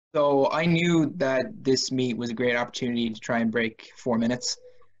So I knew that this meet was a great opportunity to try and break 4 minutes.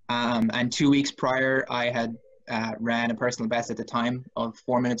 And 2 weeks prior, I had ran a personal best at the time of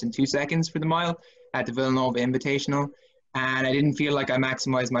 4 minutes and 2 seconds for the mile at the Villanova Invitational. And I didn't feel like I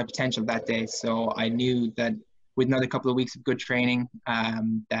maximized my potential that day. So I knew that with another couple of weeks of good training,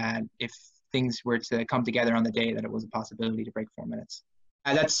 that if things were to come together on the day, that it was a possibility to break 4 minutes.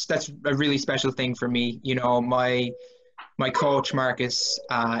 That's a really special thing for me. You know, my coach Marcus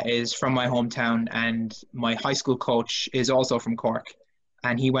is from my hometown, and my high school coach is also from Cork,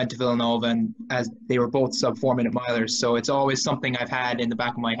 and he went to Villanova, and as they were both sub 4 minute milers, so it's always something I've had in the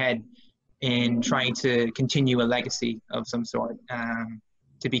back of my head in trying to continue a legacy of some sort,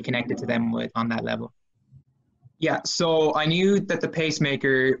 to be connected to them with on that level. Yeah, so I knew that the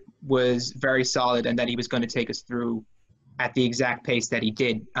pacemaker was very solid and that he was going to take us through at the exact pace that he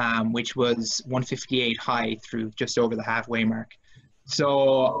did, which was 158 high through just over the halfway mark.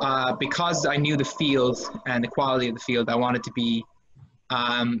 So because I knew the field and the quality of the field, I wanted to be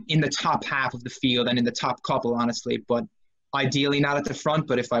in the top half of the field and in the top couple, honestly, but ideally not at the front.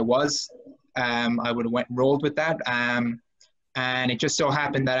 But if I was, I would have rolled with that. And it just so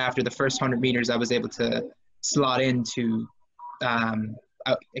happened that after the first 100 meters, I was able to slot into,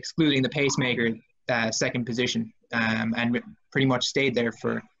 excluding the pacemaker, second position, and pretty much stayed there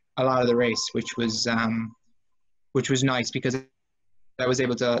for a lot of the race, which was nice because I was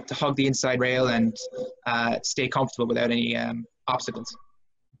able to hug the inside rail and stay comfortable without any obstacles.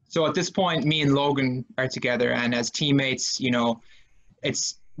 So at this point, me and Logan are together, and as teammates, you know,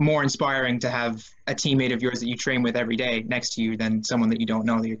 it's more inspiring to have a teammate of yours that you train with every day next to you than someone that you don't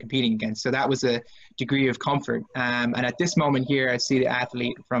know that you're competing against. So that was a degree of comfort. And at this moment here, I see the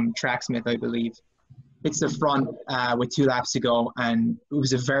athlete from Tracksmith, I believe, hits the front with 2 laps to go, and it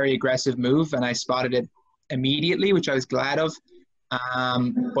was a very aggressive move, and I spotted it immediately, which I was glad of.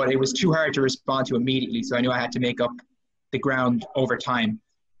 But it was too hard to respond to immediately, so I knew I had to make up the ground over time.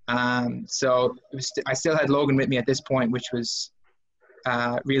 So I still had Logan with me at this point, which was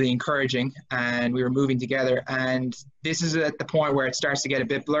really encouraging, and we were moving together. And this is at the point where it starts to get a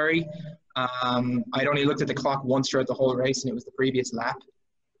bit blurry. I'd only looked at the clock once throughout the whole race, and it was the previous lap.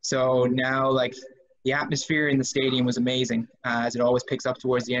 So now, like, the atmosphere in the stadium was amazing, as it always picks up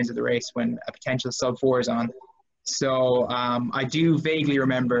towards the end of the race when a potential sub 4 is on. So I do vaguely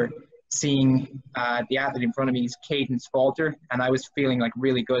remember seeing the athlete in front of me's cadence falter, and I was feeling like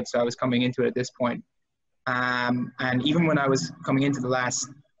really good, so I was coming into it at this point. And even when I was coming into the last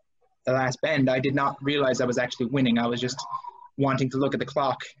bend, I did not realize I was actually winning. I was just wanting to look at the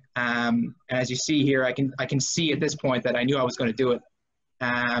clock. And as you see here, I can see at this point that I knew I was going to do it.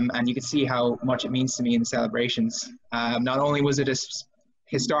 And you can see how much it means to me in the celebrations. Not only was it a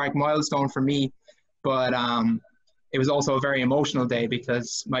historic milestone for me, but it was also a very emotional day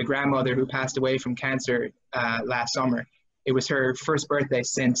because my grandmother, who passed away from cancer last summer, it was her first birthday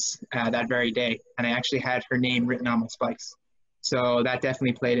since that very day, and I actually had her name written on my spikes. So that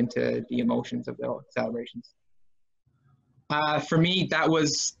definitely played into the emotions of the celebrations. For me, that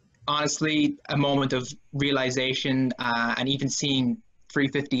was honestly a moment of realization, and even seeing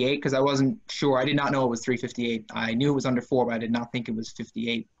 358, because I wasn't sure. I did not know it was 358. I knew it was under 4, but I did not think it was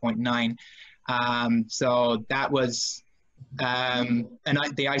 58.9. So that was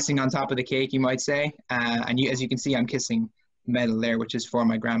the icing on top of the cake, you might say. And as you can see, I'm kissing medal there, which is for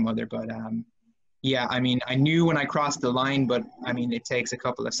my grandmother. But yeah, I mean, I knew when I crossed the line, but I mean, it takes a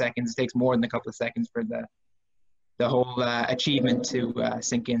couple of seconds. It takes more than a couple of seconds for the whole achievement to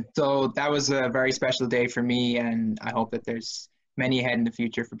sink in. So that was a very special day for me, and I hope that there's many ahead in the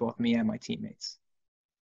future for both me and my teammates.